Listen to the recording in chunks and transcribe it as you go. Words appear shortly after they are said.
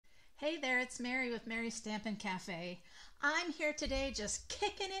Hey there, it's Mary with Mary's Stampin' Cafe. I'm here today just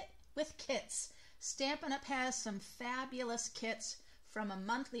kicking it with kits. Stampin' Up has some fabulous kits, from a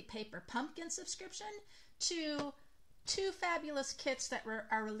monthly paper pumpkin subscription to two fabulous kits that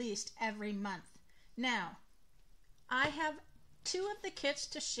are released every month. Now, I have two of the kits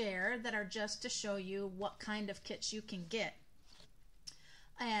to share that are just to show you what kind of kits you can get.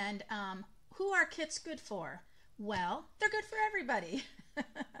 And who are kits good for? Well, they're good for everybody.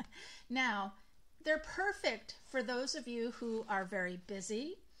 Now, they're perfect for those of you who are very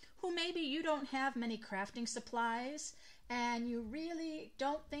busy, who maybe you don't have many crafting supplies, and you really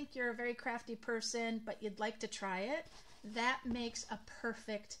don't think you're a very crafty person, but you'd like to try it. That makes a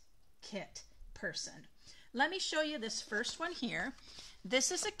perfect kit person. Let me show you this first one here.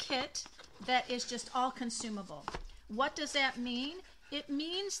 This is a kit that is just all consumable. What does that mean? It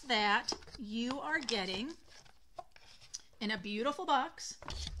means that you are getting, in a beautiful box,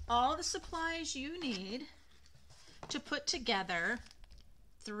 all the supplies you need to put together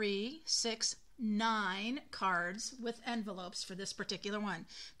 3, 6, 9 cards with envelopes for this particular one.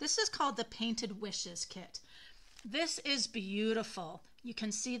 This is called the Painted Wishes kit. This is beautiful. You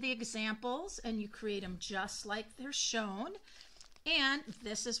can see the examples and you create them just like they're shown. And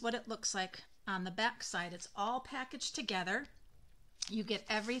this is what it looks like on the back side. It's all packaged together. You get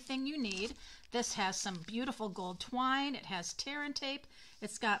everything you need. This has some beautiful gold twine. It has tear and tape.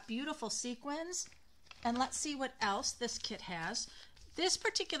 It's got beautiful sequins. And let's see what else this kit has. This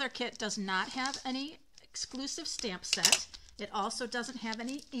particular kit does not have any exclusive stamp set. It also doesn't have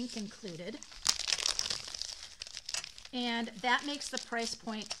any ink included. And that makes the price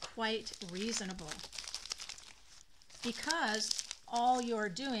point quite reasonable, because all you're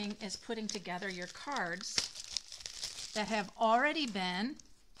doing is putting together your cards that have already been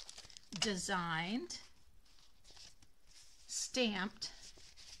designed, stamped,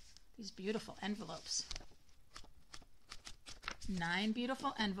 these beautiful envelopes. 9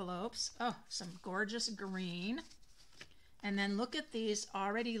 beautiful envelopes. Oh, some gorgeous green. And then look at these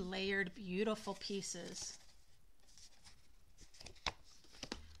already layered beautiful pieces.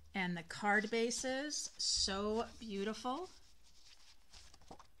 And the card bases, so beautiful.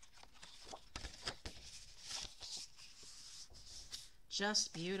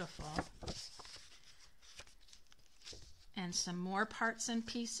 Just beautiful. And some more parts and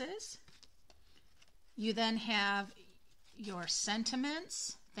pieces. You then have your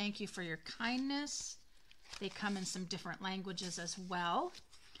sentiments. Thank you for your kindness. They come in some different languages as well.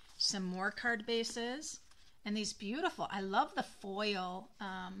 Some more card bases. And these beautiful, I love the foil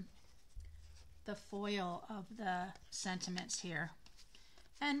of the sentiments here.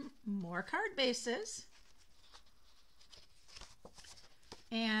 And more card bases.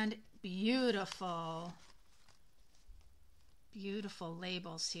 And beautiful, beautiful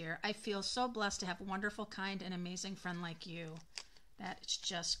labels here. I feel so blessed to have a wonderful, kind, and amazing friend like you. That is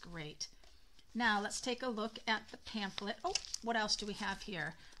just great. Now let's take a look at the pamphlet. Oh, what else do we have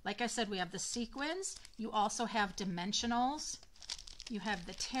here? Like I said, we have the sequins. You also have dimensionals. You have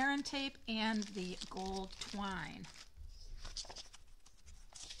the tear and tape and the gold twine.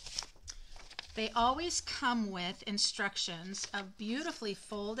 They always come with instructions, a beautifully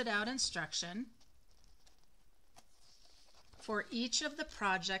folded out instruction for each of the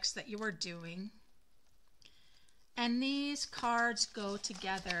projects that you are doing. And these cards go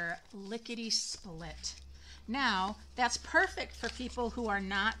together lickety-split. Now, that's perfect for people who are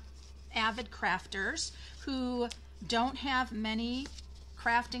not avid crafters, who don't have many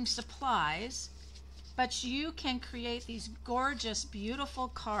crafting supplies, but you can create these gorgeous, beautiful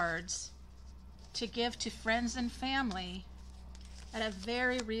cards to give to friends and family at a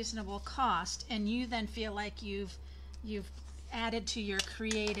very reasonable cost, and you then feel like you've added to your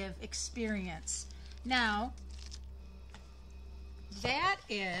creative experience. Now, that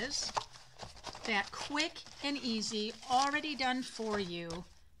is that quick and easy, already done for you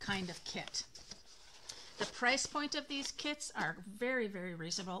kind of kit. The price point of these kits are very, very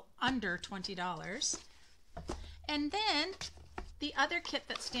reasonable, under $20. And then the other kit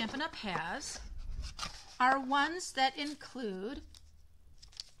that Stampin' Up has are ones that include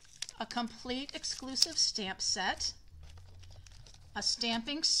a complete exclusive stamp set, a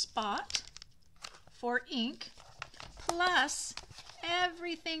stamping spot for ink, plus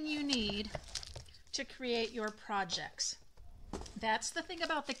everything you need to create your projects. That's the thing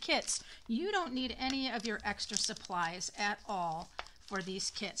about the kits. You don't need any of your extra supplies at all for these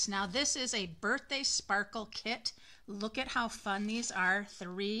kits. Now, this is a birthday sparkle kit. Look at how fun these are.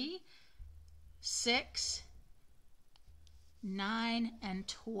 3, 6, 9, and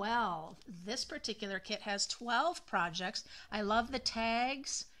 12. This particular kit has 12 projects. I love the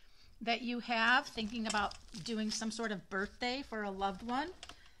tags. that you have, thinking about doing some sort of birthday for a loved one.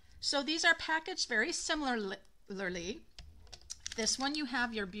 So these are packaged very similarly. This one you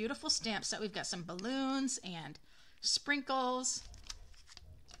have your beautiful stamp set. We've got some balloons and sprinkles,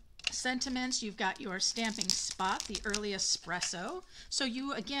 sentiments. You've got your stamping spot, the early espresso. So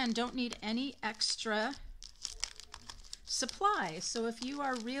you, again, don't need any extra supplies. So if you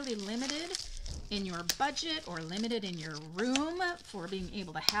are really limited in your budget or limited in your room for being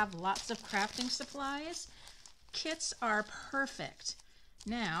able to have lots of crafting supplies, kits are perfect.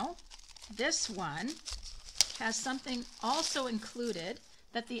 Now, this one has something also included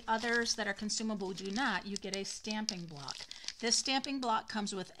that the others that are consumable do not. You get a stamping block. This stamping block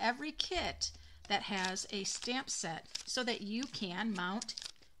comes with every kit that has a stamp set so that you can mount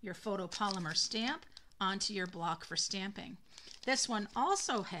your photopolymer stamp onto your block for stamping. This one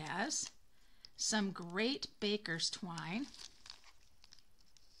also has some great baker's twine.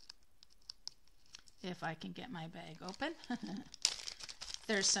 If I can get my bag open.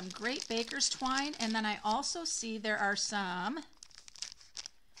 There's some great baker's twine, and then I also see there are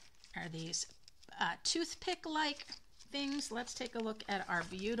these toothpick-like things. Let's take a look at our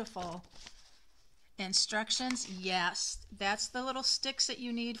beautiful instructions. Yes, that's the little sticks that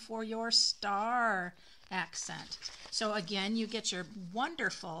you need for your star accent. So again, you get your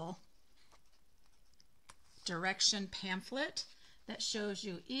wonderful direction pamphlet that shows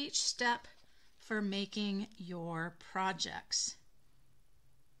you each step for making your projects.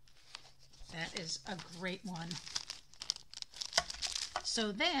 That is a great one.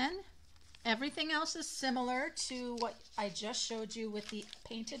 So then, everything else is similar to what I just showed you with the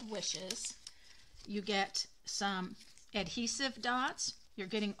painted wishes. You get some adhesive dots. You're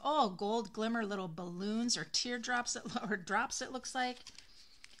getting, gold glimmer little balloons or teardrops or drops, it looks like.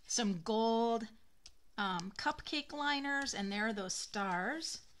 Some gold cupcake liners, and there are those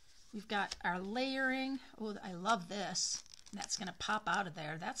stars. We've got our layering. Oh, I love this. That's going to pop out of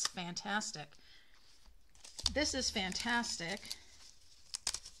there. That's fantastic. This is fantastic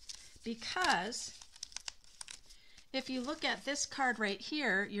because if you look at this card right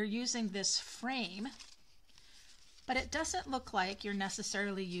here, you're using this frame, but it doesn't look like you're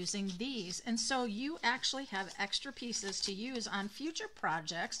necessarily using these. And so you actually have extra pieces to use on future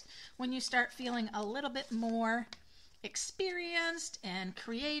projects when you start feeling a little bit more experienced and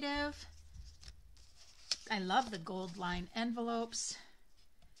creative. I love the gold line envelopes.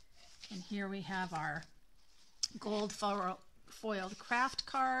 And here we have our gold foiled craft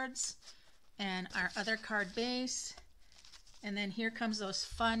cards and our other card base. And then here comes those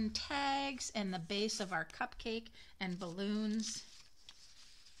fun tags and the base of our cupcake and balloons.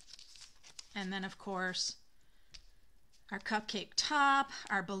 And then of course our cupcake top,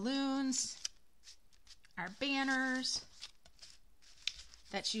 our balloons, our banners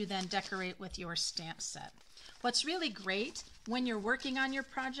that you then decorate with your stamp set. What's really great, when you're working on your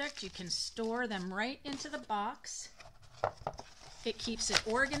project, you can store them right into the box. It keeps it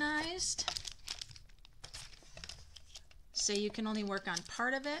organized. Say you can only work on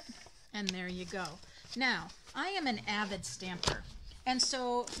part of it, and there you go. Now, I am an avid stamper, and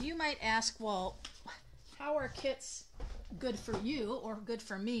so you might ask, well, how are kits good for you or good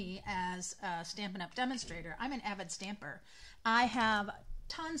for me as a Stampin' Up! Demonstrator? I'm an avid stamper. I have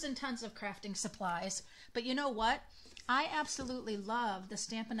tons and tons of crafting supplies, but you know what? I absolutely love the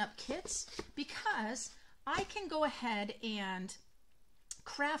Stampin' Up! Kits because I can go ahead and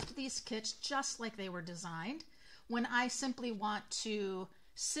craft these kits just like they were designed when I simply want to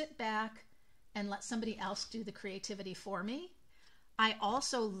sit back and let somebody else do the creativity for me. I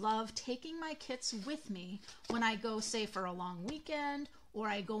also love taking my kits with me when I go, say, for a long weekend, or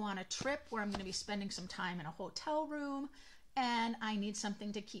I go on a trip where I'm going to be spending some time in a hotel room and I need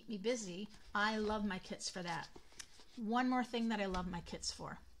something to keep me busy. I love my kits for that. One more thing that I love my kits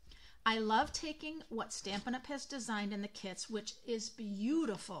for. I love taking what Stampin' Up! Has designed in the kits, which is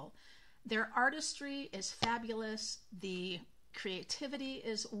beautiful. Their artistry is fabulous. The creativity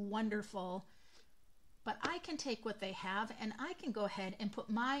is wonderful. But I can take what they have and I can go ahead and put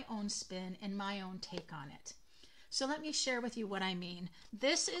my own spin and my own take on it. So let me share with you what I mean.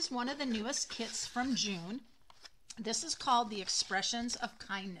 This is one of the newest kits from June. This is called the Expressions of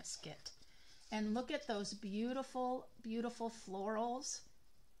Kindness kit. And look at those beautiful, beautiful florals.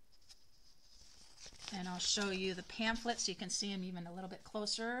 And I'll show you the pamphlet so you can see them even a little bit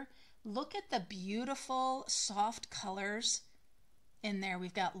closer. Look at the beautiful soft colors in there.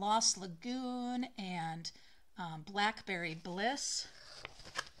 We've got Lost Lagoon and Blackberry Bliss.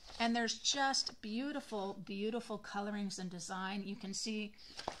 And there's just beautiful, beautiful colorings and design. You can see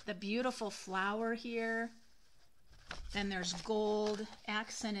the beautiful flower here. Then there's gold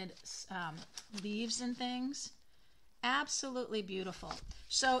accented leaves and things. Absolutely beautiful.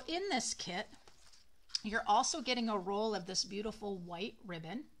 So in this kit, you're also getting a roll of this beautiful white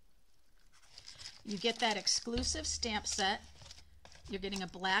ribbon. You get that exclusive stamp set. You're getting a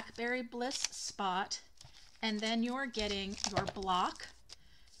Blackberry Bliss spot, and then you're getting your block,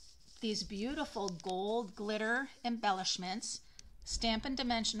 these beautiful gold glitter embellishments, Stampin'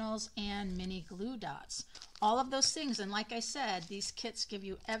 Dimensionals, and mini glue dots. All of those things, and like I said, these kits give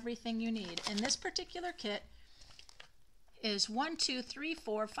you everything you need. And this particular kit is 1, 2, 3,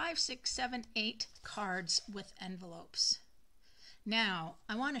 4, 5, 6, 7, 8 cards with envelopes. Now,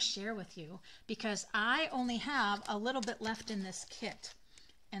 I want to share with you, because I only have a little bit left in this kit.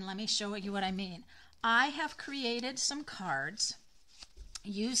 And let me show you what I mean. I have created some cards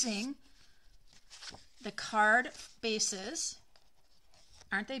using the card bases.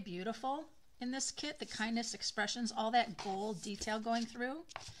 Aren't they beautiful in this kit? The kindness expressions, all that gold detail going through.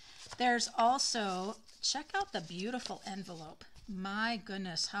 There's also, check out the beautiful envelope. My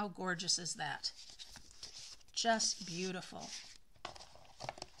goodness, how gorgeous is that? Just beautiful.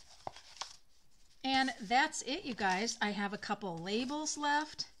 And that's it, you guys. I have a couple labels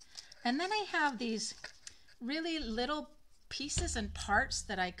left. And then I have these really little pieces and parts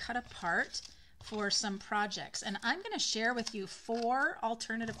that I cut apart for some projects. And I'm going to share with you 4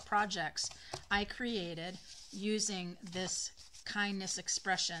 alternative projects I created using this Kindness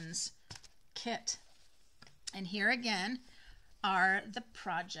Expressions kit. And here again are the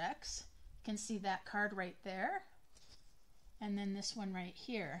projects. You can see that card right there. And then this one right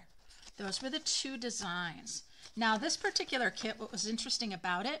here. Those were the 2 designs. Now this particular kit, what was interesting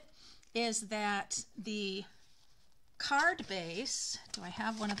about it is that the card base, do I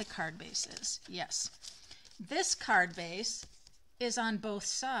have one of the card bases? Yes. This card base is on both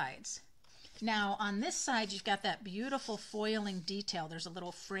sides. Now on this side you've got that beautiful foiling detail. There's a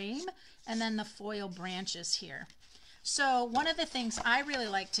little frame and then the foil branches here. So one of the things I really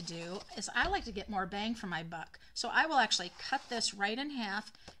like to do is I like to get more bang for my buck. So I will actually cut this right in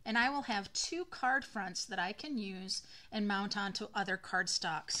half, and I will have 2 card fronts that I can use and mount onto other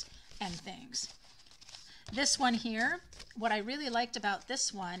cardstocks and things. This one here, what I really liked about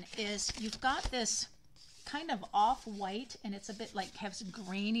this one is you've got this kind of off-white, and it's a bit like has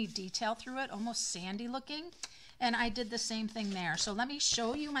grainy detail through it, almost sandy looking. And I did the same thing there. So let me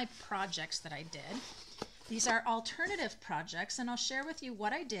show you my projects that I did. These are alternative projects, and I'll share with you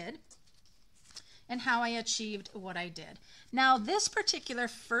what I did and how I achieved what I did. Now, this particular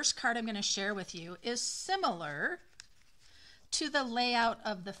first card I'm going to share with you is similar to the layout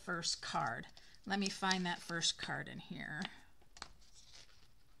of the first card. Let me find that first card in here.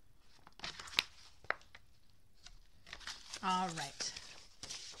 All right.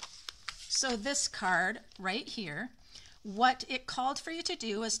 So this card right here, what it called for you to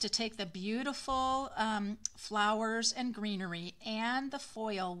do is to take the beautiful flowers and greenery and the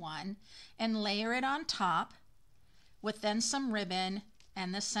foil one and layer it on top with then some ribbon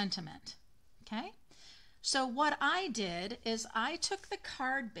and the sentiment. Okay? So what I did is I took the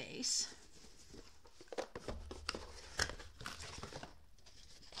card base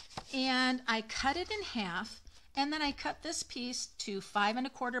and I cut it in half, and then I cut this piece to 5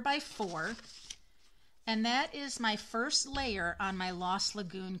 1/4 by 4. And that is my first layer on my Lost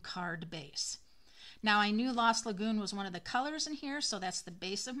Lagoon card base. Now I knew Lost Lagoon was one of the colors in here, so that's the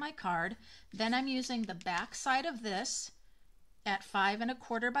base of my card. Then I'm using the back side of this at 5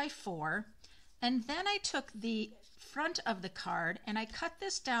 1/4 by 4. And then I took the front of the card and I cut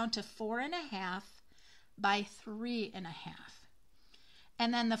this down to 4 1/2 by 3 1/2.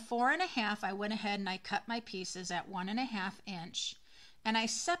 And then the 4 1/2, I went ahead and I cut my pieces at 1 1/2 inch, and I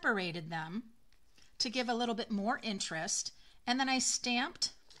separated them to give a little bit more interest. And then I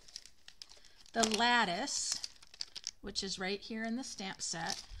stamped the lattice, which is right here in the stamp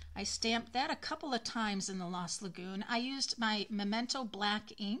set. I stamped that a couple of times in the Lost Lagoon. I used my Memento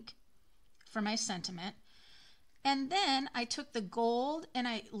black ink for my sentiment. And then I took the gold and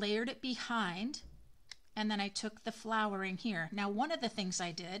I layered it behind, and then I took the flowering here. Now one of the things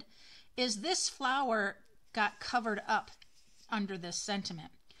I did is this flower got covered up under this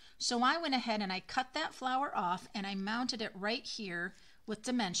sentiment. So I went ahead and I cut that flower off and I mounted it right here with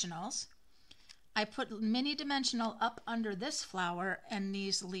dimensionals. I put mini dimensional up under this flower and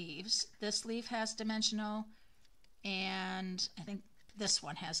these leaves. This leaf has dimensional, and I think this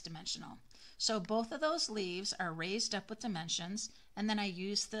one has dimensional. So both of those leaves are raised up with dimensions, and then I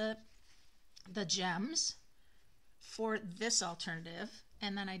use the gems for this alternative,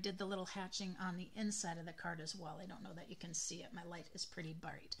 and then I did the little hatching on the inside of the card as well. I don't know that you can see it. My light is pretty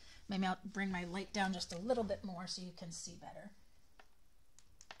bright. Maybe I'll bring my light down just a little bit more so you can see better.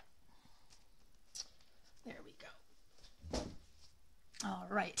 There we go. All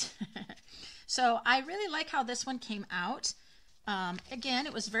right. So I really like how this one came out. Again,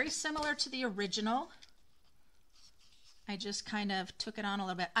 it was very similar to the original. I just kind of took it on a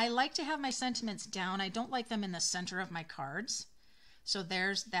little bit. I like to have my sentiments down. I don't like them in the center of my cards. So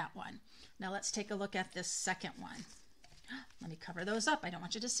there's that one. Now let's take a look at this second one. Let me cover those up. I don't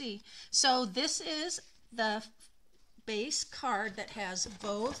want you to see. So this is the base card that has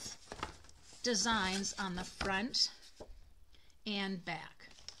both designs on the front and back.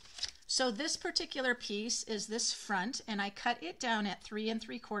 So this particular piece is this front, and I cut it down at 3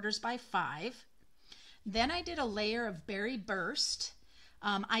 3/4 by 5. Then I did a layer of Berry Burst.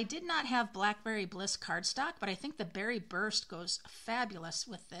 I did not have Blackberry Bliss cardstock, but I think the Berry Burst goes fabulous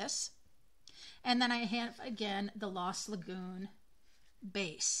with this. And then I have, again, the Lost Lagoon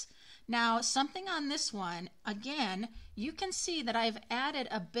base. Now, something on this one, again, you can see that I've added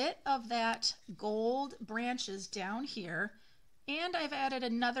a bit of that gold branches down here, and I've added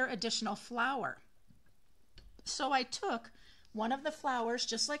another additional flower. So I took one of the flowers,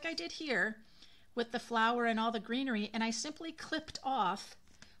 just like I did here, with the flower and all the greenery, and I simply clipped off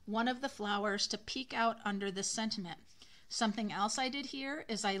one of the flowers to peek out under the sentiment. Something else I did here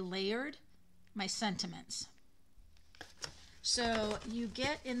is I layered my sentiments. So you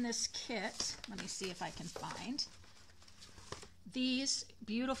get in this kit, let me see if I can find, these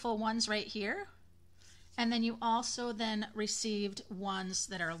beautiful ones right here, and then you also then received ones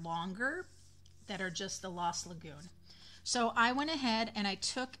that are longer, that are just the Lost Lagoon. So I went ahead and I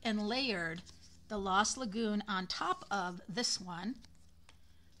took and layered the Lost Lagoon on top of this one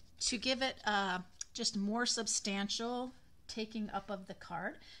to give it just more substantial taking up of the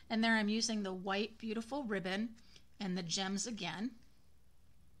card. And there I'm using the white beautiful ribbon and the gems again.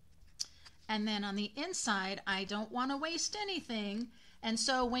 And then on the inside, I don't want to waste anything. And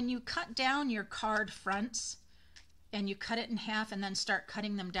so when you cut down your card fronts and you cut it in half and then start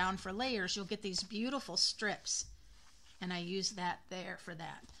cutting them down for layers, you'll get these beautiful strips. And I use that there for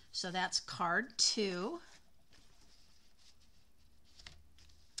that. So that's card 2.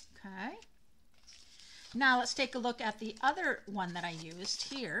 Okay. Now let's take a look at the other one that I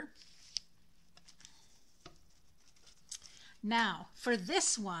used here. Now for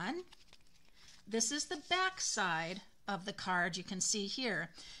this one, this is the back side of the card you can see here.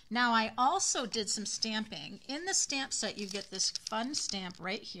 Now I also did some stamping. In the stamp set you get this fun stamp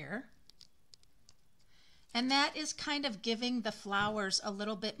right here. And that is kind of giving the flowers a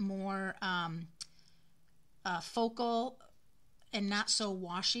little bit more focal and not so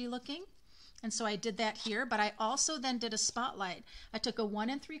washy looking. And so I did that here, but I also then did a spotlight. I took a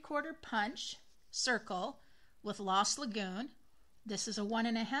 1 3/4 punch circle with Lost Lagoon. This is a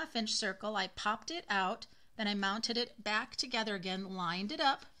 1.5 inch circle. I popped it out, then I mounted it back together again, lined it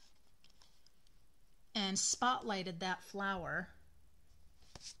up, and spotlighted that flower.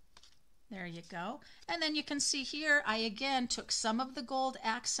 There you go. And then you can see here, I again took some of the gold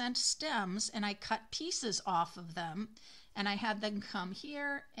accent stems and I cut pieces off of them, and I had them come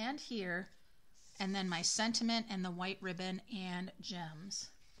here and here, and then my sentiment and the white ribbon and gems.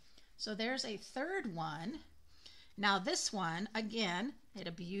 So there's a third one. Now this one, again, I had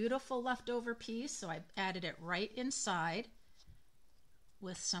a beautiful leftover piece, so I added it right inside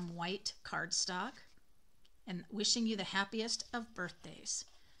with some white cardstock, and wishing you the happiest of birthdays.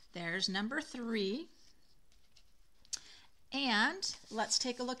 There's number 3. And let's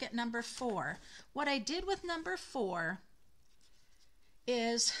take a look at number 4. What I did with number 4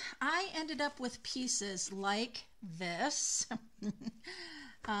 is I ended up with pieces like this.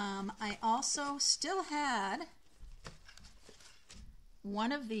 I also still had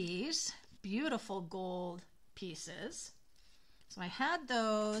one of these beautiful gold pieces. So I had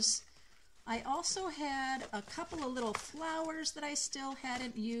those. I also had a couple of little flowers that I still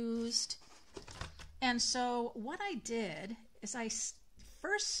hadn't used. And so what I did is I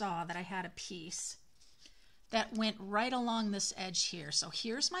first saw that I had a piece that went right along this edge here. So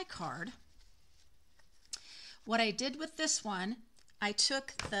here's my card. What I did with this one, I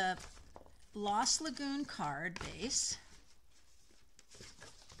took the Lost Lagoon card base,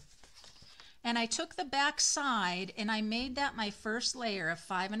 and I took the back side and I made that my first layer of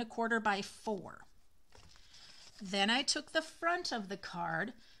 5 1/4 by 4. Then I took the front of the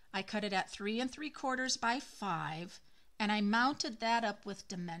card, I cut it at 3 3/4 by 5, and I mounted that up with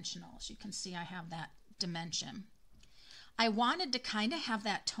dimensionals. You can see I have that dimension. I wanted to kind of have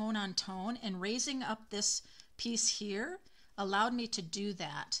that tone on tone, and raising up this piece here allowed me to do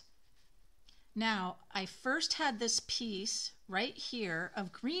that. Now, I first had this piece right here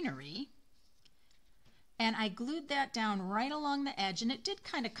of greenery, and I glued that down right along the edge, and it did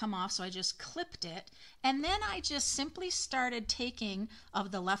kind of come off, so I just clipped it. And then I just simply started taking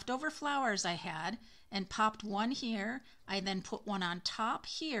of the leftover flowers I had and popped one here. I then put one on top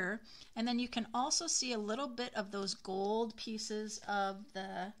here, and then you can also see a little bit of those gold pieces of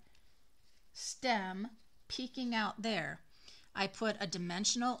the stem peeking out there. I put a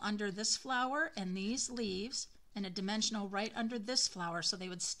dimensional under this flower and these leaves, and a dimensional right under this flower so they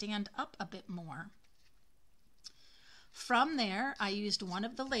would stand up a bit more. From there, I used one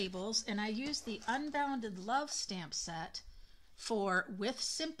of the labels, and I used the Unbounded Love stamp set for With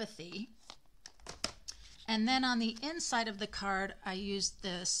Sympathy. And then on the inside of the card, I used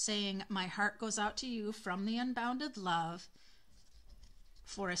the saying, "My heart goes out to you" from the Unbounded Love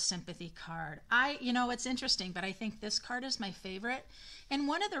for a sympathy card. It's interesting, but I think this card is my favorite. And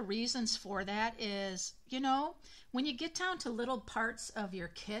one of the reasons for that is, when you get down to little parts of your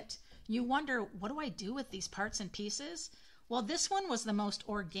kit, you wonder, what do I do with these parts and pieces? Well, this one was the most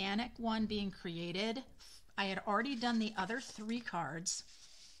organic one being created. I had already done the other 3 cards.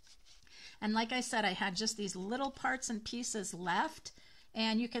 And like I said, I had just these little parts and pieces left.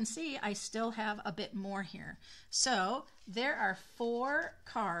 And you can see I still have a bit more here. So there are 4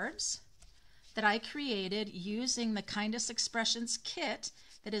 cards that I created using the Kindest Expressions kit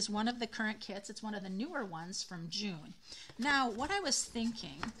that is one of the current kits. It's one of the newer ones from June. Now, what I was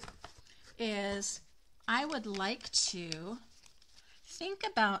thinking is I would like to think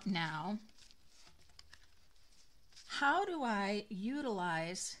about now, how do I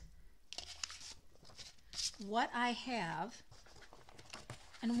utilize what I have?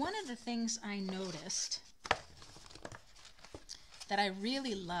 And one of the things I noticed that I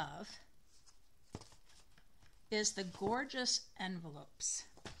really love is the gorgeous envelopes.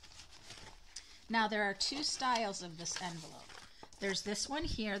 Now, there are 2 styles of this envelope. There's this one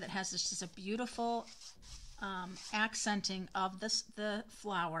here that has just a beautiful accenting of the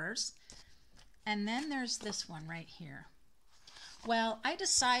flowers. And then there's this one right here. Well, I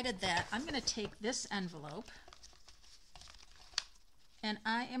decided that I'm going to take this envelope and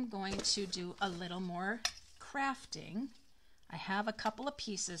I am going to do a little more crafting. I have a couple of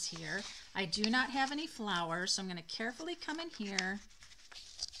pieces here. I do not have any flowers, so I'm going to carefully come in here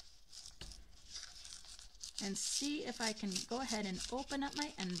and see if I can go ahead and open up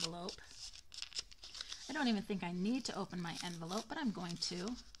my envelope. I don't even think I need to open my envelope, but I'm going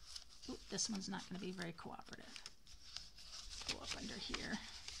to. Ooh, this one's not going to be very cooperative. Go up under here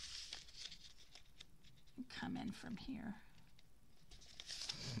and come in from here.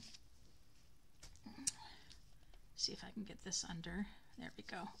 See if I can get this under. There we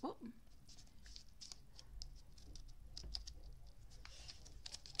go. Whoop.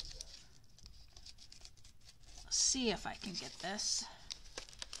 See if I can get this.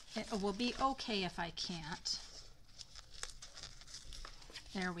 It will be okay if I can't.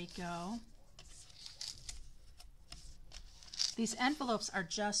 There we go. These envelopes are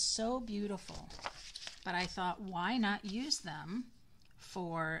just so beautiful, but I thought, why not use them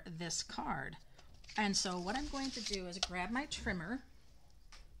for this card? And so what I'm going to do is grab my trimmer,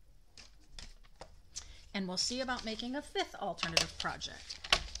 and we'll see about making a 5th alternative project.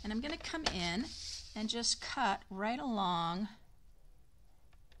 And I'm going to come in and just cut right along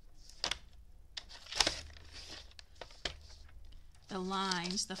the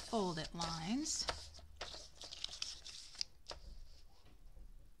lines, the folded lines.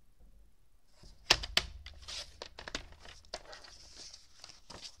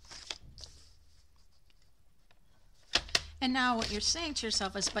 And now what you're saying to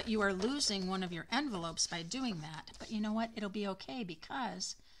yourself is, but you are losing one of your envelopes by doing that. But you know what? It'll be okay,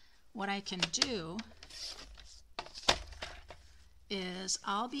 because what I can do is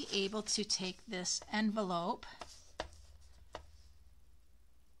I'll be able to take this envelope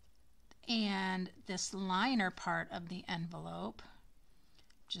and this liner part of the envelope,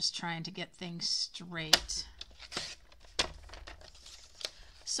 just trying to get things straight.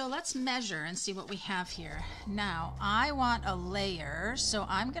 So let's measure and see what we have here. Now, I want a layer, so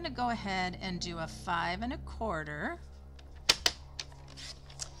I'm going to go ahead and do a 5 1/4.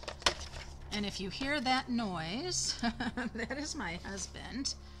 And if you hear that noise, that is my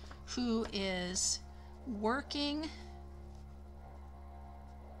husband, who is working.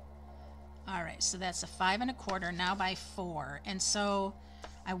 All right, so that's a 5 1/4 now by 4. And so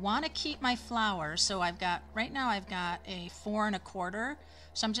I want to keep my flowers, so right now I've got a 4 1/4.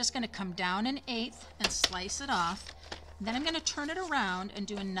 So I'm just going to come down an 1/8 and slice it off. Then I'm going to turn it around and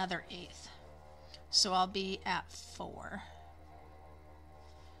do another 1/8. So I'll be at 4.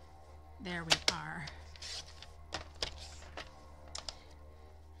 There we are.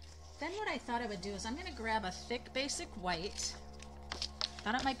 Then what I thought I would do is I'm going to grab a thick basic white.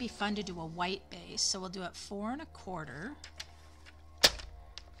 Thought it might be fun to do a white base, so we'll do it 4 1/4.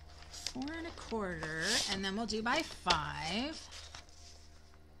 4 1/4, and then we'll do by 5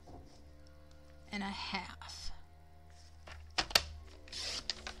 1/2.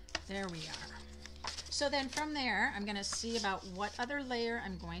 There we are. So then from there, I'm going to see about what other layer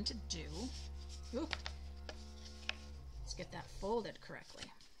I'm going to do. Ooh. Let's get that folded correctly.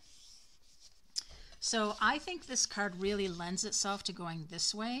 So I think this card really lends itself to going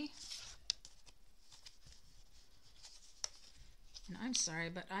this way. And I'm sorry,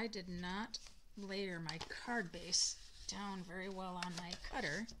 but I did not layer my card base down very well on my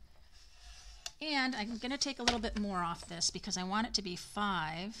cutter. And I'm going to take a little bit more off this because I want it to be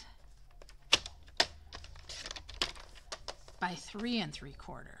 5 by 3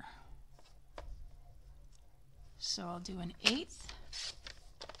 3/4. So I'll do an 1/8,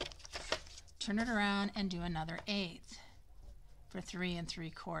 turn it around and do another 1/8 for 3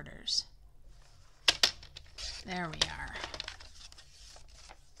 3/4. There we are.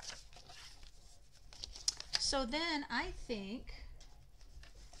 So then I think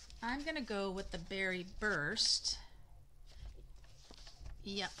I'm going to go with the berry burst.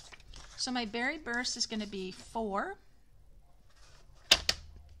 Yep. So my berry burst is going to be 4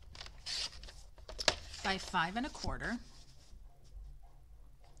 by 5 1/4.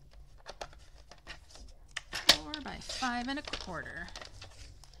 4 by 5 1/4.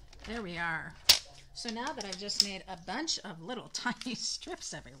 There we are. So now that I've just made a bunch of little tiny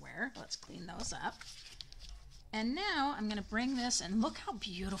strips everywhere, let's clean those up. And now I'm going to bring this, and look how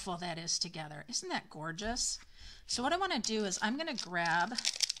beautiful that is together. Isn't that gorgeous? So what I want to do is I'm going to grab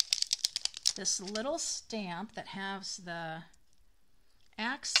this little stamp that has the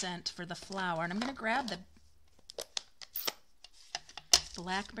accent for the flower, and I'm going to grab the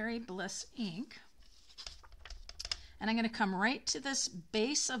Blackberry Bliss ink, and I'm going to come right to this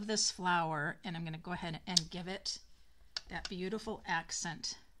base of this flower, and I'm going to go ahead and give it that beautiful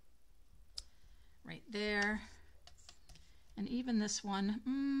accent right there. And even this one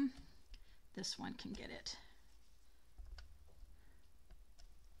can get it.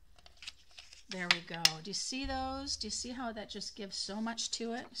 There we go. Do you see those? Do you see how that just gives so much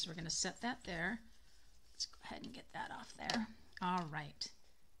to it? So we're going to set that there. Let's go ahead and get that off there. All right.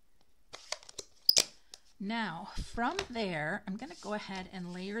 Now, from there, I'm going to go ahead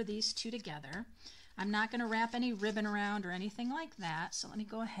and layer these two together. I'm not going to wrap any ribbon around or anything like that, so let me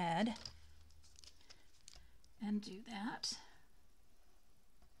go ahead and do that.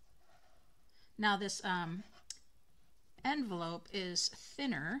 Now this envelope is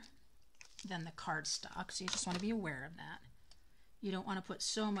thinner than the cardstock, so you just want to be aware of that. You don't want to put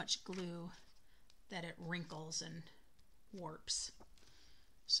so much glue that it wrinkles and warps.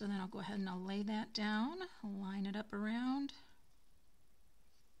 So then I'll go ahead and I'll lay that down, line it up around.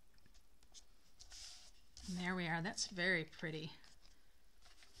 And there we are. That's very pretty.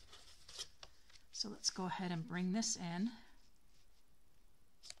 So let's go ahead and bring this in.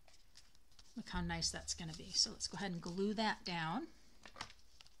 Look how nice that's going to be. So let's go ahead and glue that down.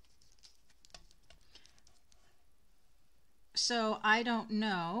 So I don't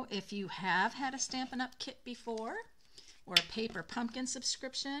know if you have had a Stampin' Up kit before or a paper pumpkin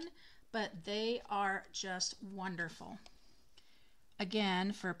subscription, but they are just wonderful.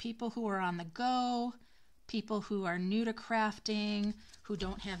 Again, for people who are on the go, people who are new to crafting, who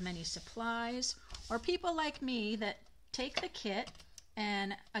don't have many supplies, or people like me that take the kit,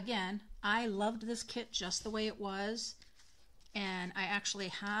 and again, I loved this kit just the way it was, and I actually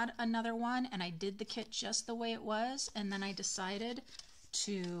had another one, and I did the kit just the way it was, and then I decided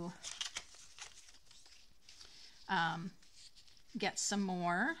to get some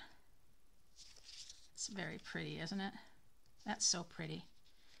more. It's very pretty, isn't it? That's so pretty.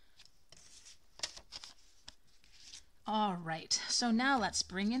 All right, so now let's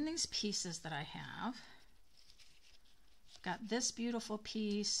bring in these pieces that I have. Got this beautiful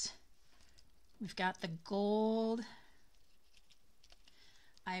piece. We've got the gold.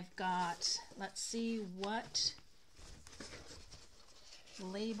 I've got, let's see what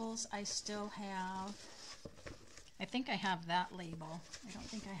labels I still have. I think I have that label. I don't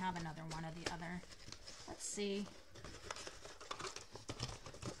think I have another one of the other. Let's see.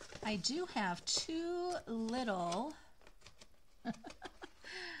 I do have two little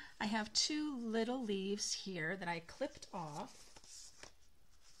I have two little leaves here that I clipped off.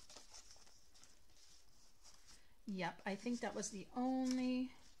 Yep, I think that was the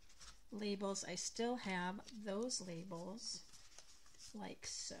only labels. I still have those labels like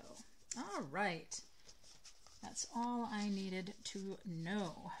so. All right. That's all I needed to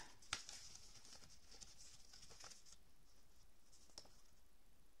know.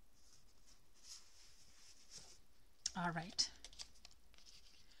 All right.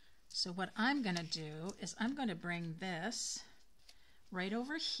 So what I'm going to do is I'm going to bring this right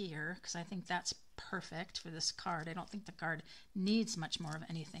over here because I think that's perfect for this card. I don't think the card needs much more of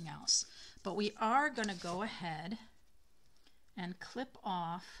anything else. But we are going to go ahead and clip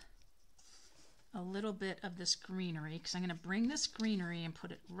off a little bit of this greenery because I'm going to bring this greenery and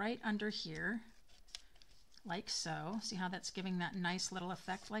put it right under here like so. See how that's giving that nice little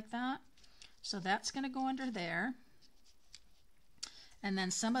effect like that? So that's going to go under there. And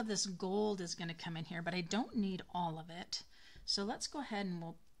then some of this gold is going to come in here, but I don't need all of it. So let's go ahead and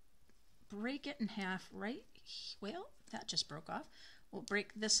we'll break it in half right, well, that just broke off. We'll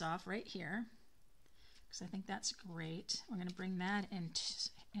break this off right here because I think that's great. We're going to bring that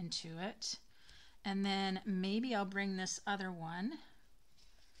into it. And then maybe I'll bring this other one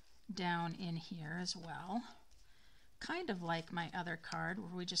down in here as well. Kind of like my other card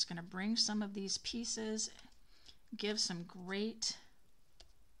where we're just going to bring some of these pieces, give some great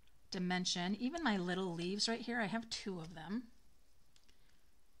dimension. Even my little leaves right here, I have 2 of them.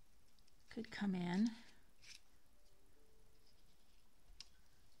 Could come in.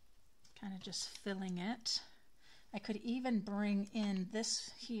 Kind of just filling it. I could even bring in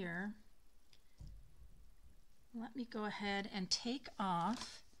this here. Let me go ahead and take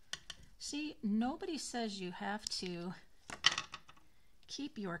off. See, nobody says you have to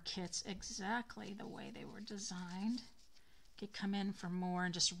keep your kits exactly the way they were designed. Could come in for more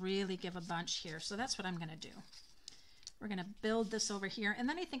and just really give a bunch here. So that's what I'm going to do. We're going to build this over here, and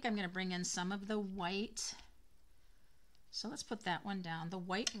then I think I'm going to bring in some of the white. So let's put that one down. The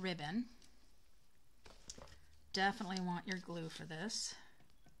white ribbon. Definitely want your glue for this.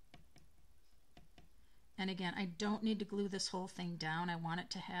 And again, I don't need to glue this whole thing down. I want it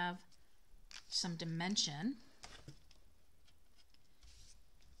to have some dimension.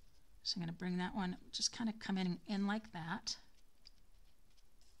 So I'm going to bring that one, just kind of coming in like that.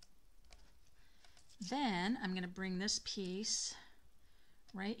 Then I'm going to bring this piece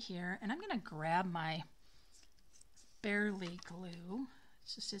right here, and I'm going to grab my Barely glue.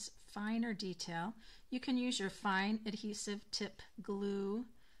 It's just this finer detail. You can use your fine adhesive tip glue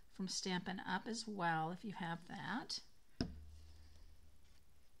from Stampin' Up as well if you have that.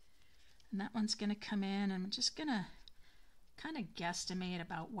 And that one's going to come in, and I'm just going to kind of guesstimate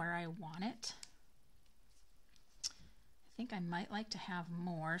about where I want it. I think I might like to have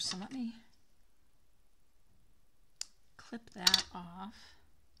more, so let me clip that off.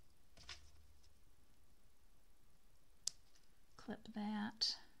 Clip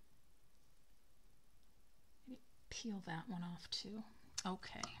that. Maybe peel that one off too.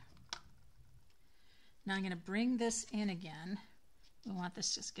 Okay. Now I'm going to bring this in again. We want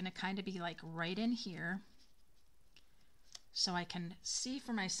this just going to kind of be like right in here, so I can see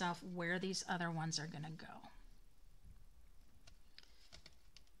for myself where these other ones are going to go.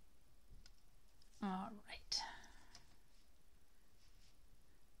 All right.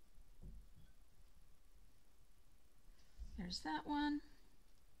 There's that one,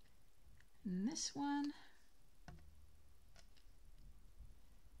 and this one.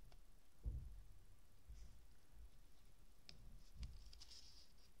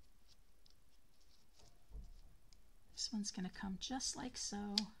 This one's going to come just like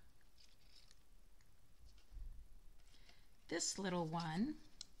so. This little one,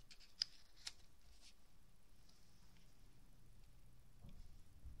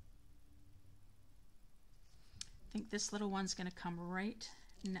 I think this little one's going to come right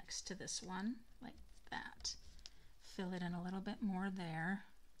next to this one, like that. Fill it in a little bit more there.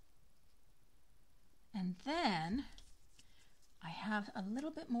 And then I have a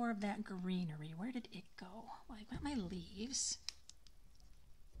little bit more of that greenery. Where did it go? Well, I got my leaves.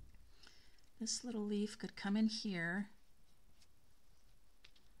 This little leaf could come in here.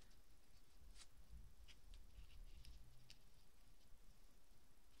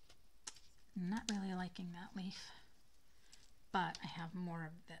 I'm not really liking that leaf, but I have more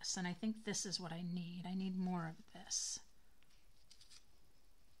of this, and I think this is what I need. I need more of this.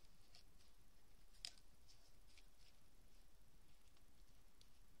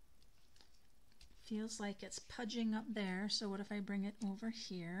 Feels like it's pudging up there, so what if I bring it over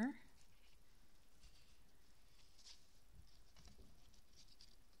here?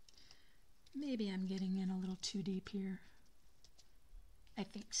 Maybe I'm getting in a little too deep here. I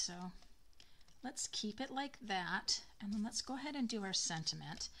think so. Let's keep it like that, and then let's go ahead and do our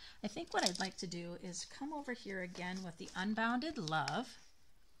sentiment. I think what I'd like to do is come over here again with the Unbounded Love,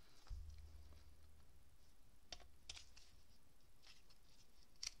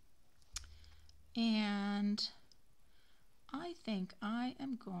 And I think I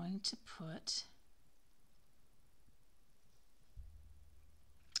am going to put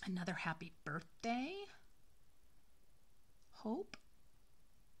another happy birthday, hope,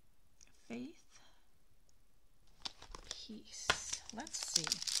 faith, peace. Let's see.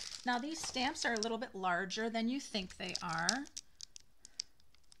 Now these stamps are a little bit larger than you think they are.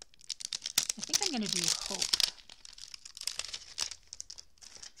 I think I'm going to do hope.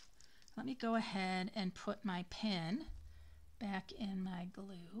 Let me go ahead and put my pen back in my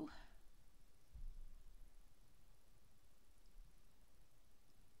glue.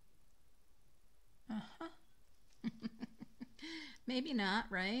 Maybe not,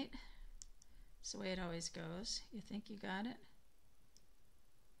 right? It's the way it always goes. You think you got it?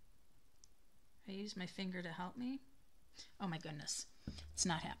 I use my finger to help me. Oh my goodness, it's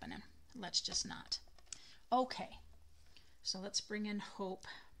not happening. Let's just not. Okay, so let's bring in hope.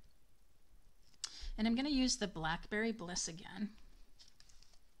 And I'm going to use the Blackberry Bliss again.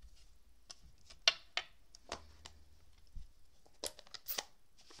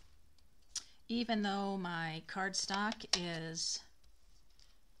 Even though my cardstock is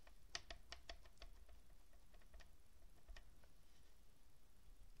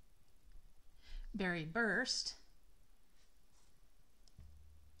Berry Burst,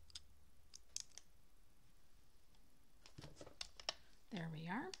 there we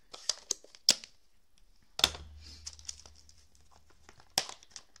are.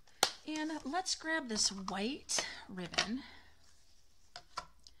 And let's grab this white ribbon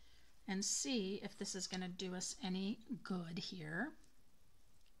and see if this is going to do us any good here.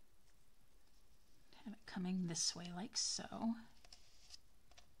 Have it coming this way like so.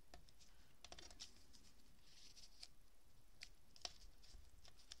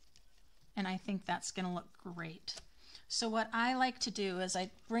 And I think that's going to look great. So what I like to do is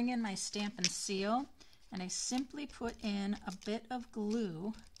I bring in my Stampin' Seal and I simply put in a bit of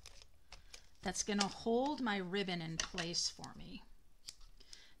glue that's going to hold my ribbon in place for me.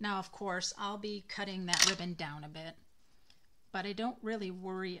 Now, of course, I'll be cutting that ribbon down a bit, but I don't really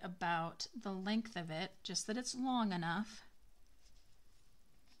worry about the length of it, just that it's long enough.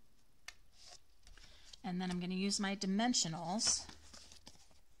 And then I'm going to use my dimensionals.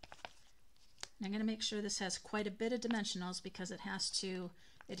 And I'm going to make sure this has quite a bit of dimensionals because it has to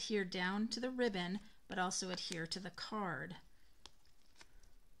adhere down to the ribbon, but also adhere to the card.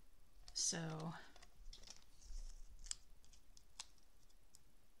 So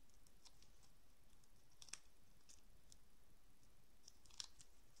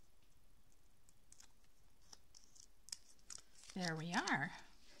there we are.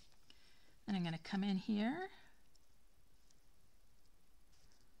 And I'm going to come in here,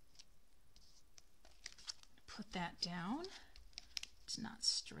 put that down. It's not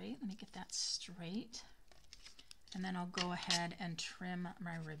straight. Let me get that straight. And then I'll go ahead and trim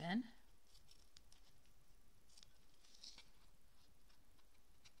my ribbon.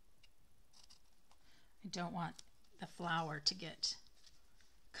 I don't want the flower to get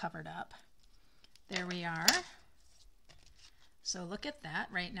covered up. There we are. So look at that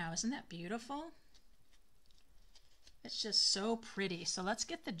right now. Isn't that beautiful? It's just so pretty. So let's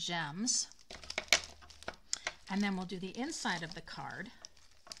get the gems. And then we'll do the inside of the card.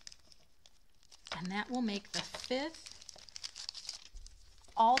 And that will make the 5th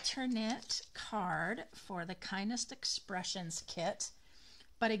alternate card for the Kindness Expressions kit.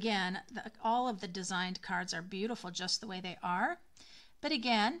 But again, all of the designed cards are beautiful just the way they are. But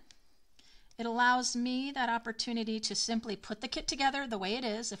again, it allows me that opportunity to simply put the kit together the way it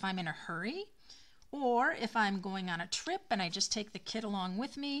is if I'm in a hurry, or if I'm going on a trip and I just take the kit along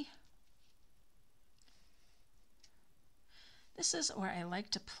with me. This is where I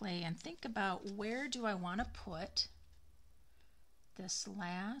like to play and think about where do I want to put this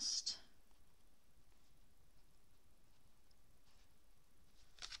last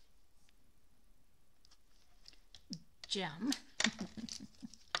gem.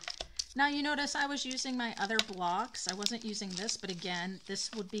 Now you notice I was using my other blocks. I wasn't using this, but again, this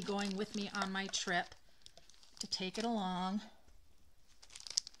would be going with me on my trip to take it along.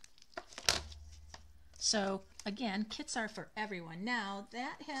 So again, kits are for everyone. Now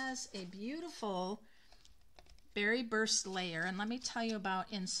that has a beautiful Berry Burst layer, and let me tell you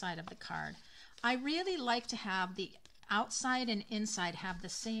about inside of the card. I really like to have the outside and inside have the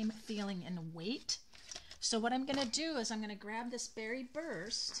same feeling and weight. So what I'm going to do is I'm going to grab this Berry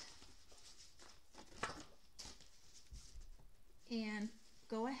Burst and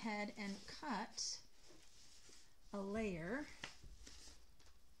go ahead and cut a layer.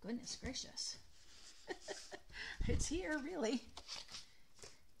 Goodness gracious. It's here, really.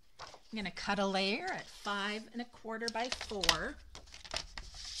 I'm going to cut a layer at 5 1/4 by 4.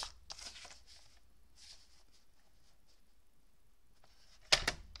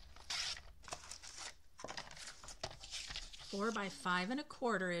 Four by 5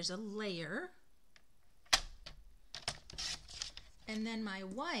 1/4 is a layer. And then my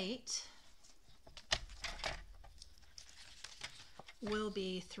white will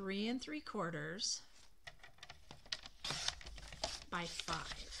be 3 3/4 by 5.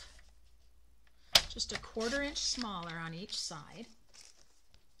 Just a 1/4 inch smaller on each side.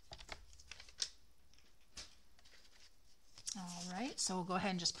 All right, so we'll go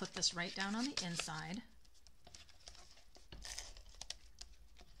ahead and just put this right down on the inside.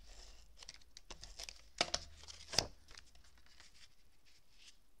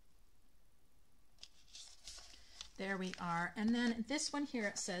 There we are. And then this one here,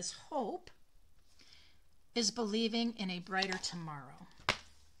 it says, hope is believing in a brighter tomorrow.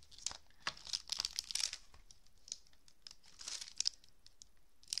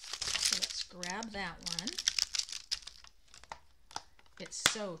 So let's grab that one. It's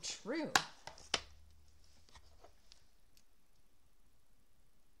so true.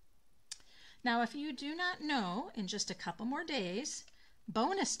 Now, if you do not know, in just a couple more days,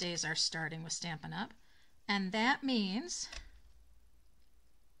 bonus days are starting with Stampin' Up. And that means,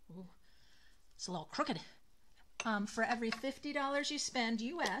 ooh, it's a little crooked. For every $50 you spend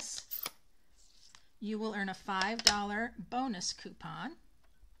US, you will earn a $5 bonus coupon.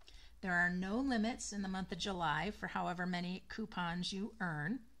 There are no limits in the month of July for however many coupons you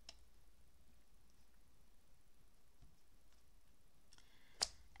earn.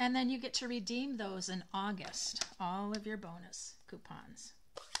 And then you get to redeem those in August, all of your bonus coupons.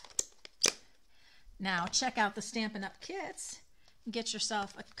 Now check out the Stampin' Up kits. Get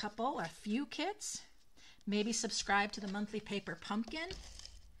yourself a couple or a few kits. Maybe subscribe to the monthly paper pumpkin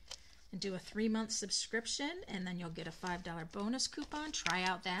and do a 3-month subscription, and then you'll get a $5 bonus coupon. Try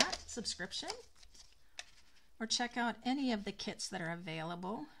out that subscription. Or check out any of the kits that are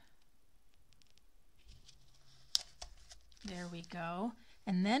available. There we go.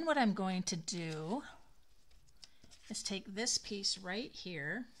 And then what I'm going to do is take this piece right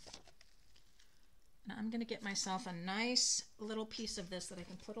here. Now I'm going to get myself a nice little piece of this that I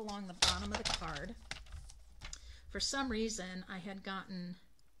can put along the bottom of the card. For some reason, I had gotten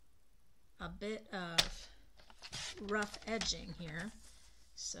a bit of rough edging here.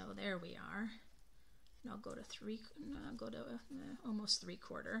 So there we are. And I'll go to almost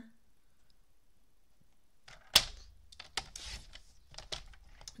 3/4.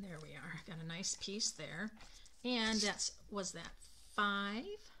 There we are. Got a nice piece there. And was that 5?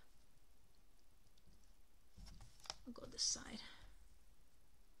 I'll go this side.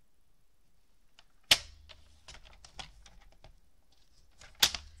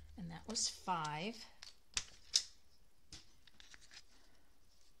 And that was 5.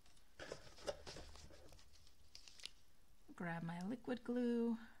 Grab my liquid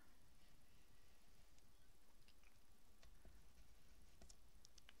glue.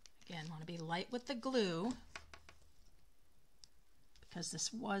 Again, want to be light with the glue because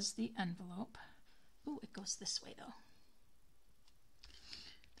this was the envelope. Ooh, it goes this way though.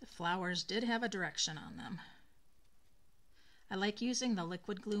 The flowers did have a direction on them. I like using the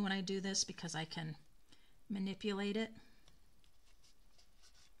liquid glue when I do this because I can manipulate it.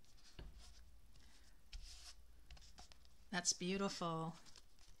 That's beautiful.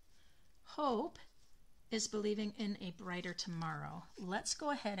 Hope is believing in a brighter tomorrow. Let's go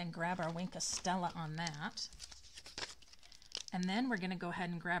ahead and grab our Wink of Stella on that. And then we're going to go ahead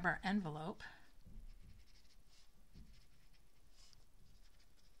and grab our envelope.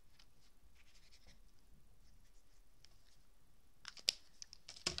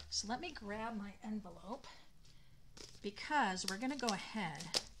 So let me grab my envelope because we're going to go ahead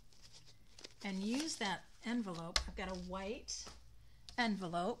and use that envelope. I've got a white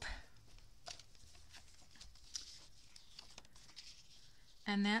envelope,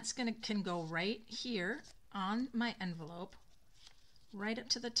 and that's can go right here on my envelope, right up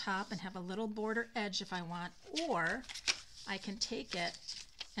to the top, and have a little border edge if I want, or I can take it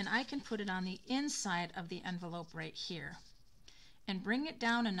and I can put it on the inside of the envelope right here and bring it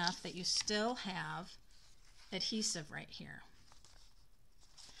down enough that you still have adhesive right here.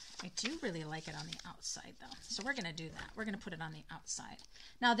 I do really like it on the outside though, so we're going to do that. We're going to put it on the outside.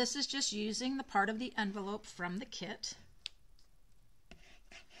 Now this is just using the part of the envelope from the kit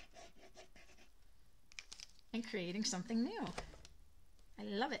and creating something new. I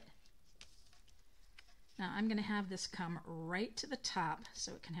love it. Now I'm going to have this come right to the top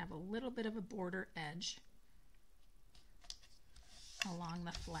so it can have a little bit of a border edge along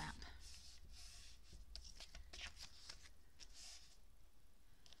the flap.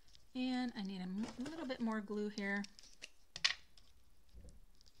 And I need a little bit more glue here.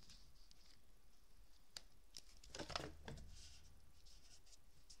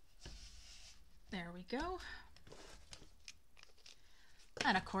 There we go.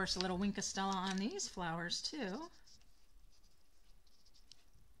 And of course a little Wink of Stella on these flowers too.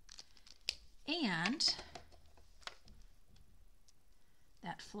 And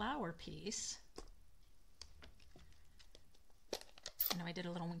that flower piece, I know I did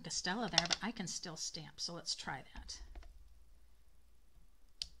a little Wink of Stella there, but I can still stamp, so let's try that.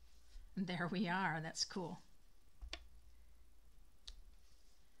 And there we are, that's cool.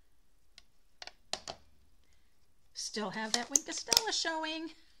 Still have that Wink of Stella showing.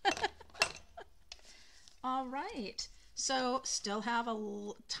 All right, so still have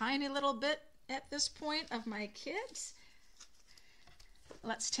a tiny little bit at this point of my kits.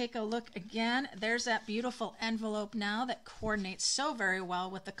 Let's take a look again. There's that beautiful envelope now that coordinates so very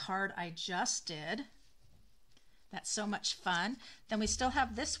well with the card I just did. That's so much fun. Then we still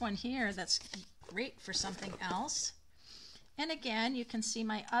have this one here that's great for something else. And again, you can see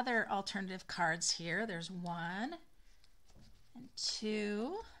my other alternative cards here. There's 1 and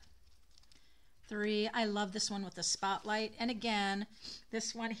 2, 3. I love this one with the spotlight. And again,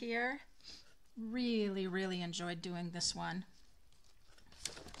 this one here, really enjoyed doing this one.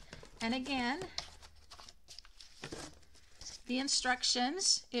 And again, the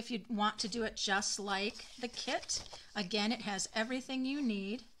instructions, if you want to do it just like the kit, again, it has everything you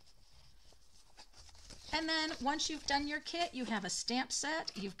need. And then once you've done your kit, you have a stamp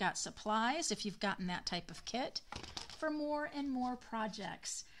set, you've got supplies if you've gotten that type of kit for more and more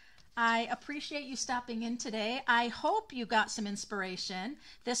projects. I appreciate you stopping in today. I hope you got some inspiration.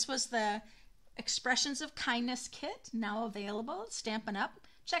 This was the Expressions of Kindness kit, now available at Stampin' Up.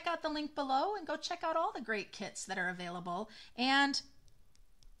 Check out the link below and go check out all the great kits that are available. And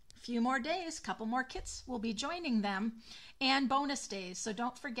a few more days, a couple more kits will be joining them, and bonus days. So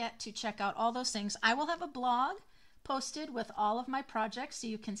don't forget to check out all those things. I will have a blog posted with all of my projects so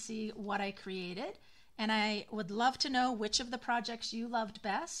you can see what I created. And I would love to know which of the projects you loved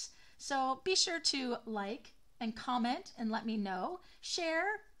best. So be sure to like and comment and let me know. Share.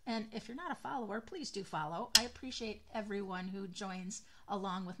 And if you're not a follower, please do follow. I appreciate everyone who joins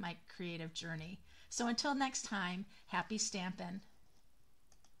along with my creative journey. So until next time, happy stampin'.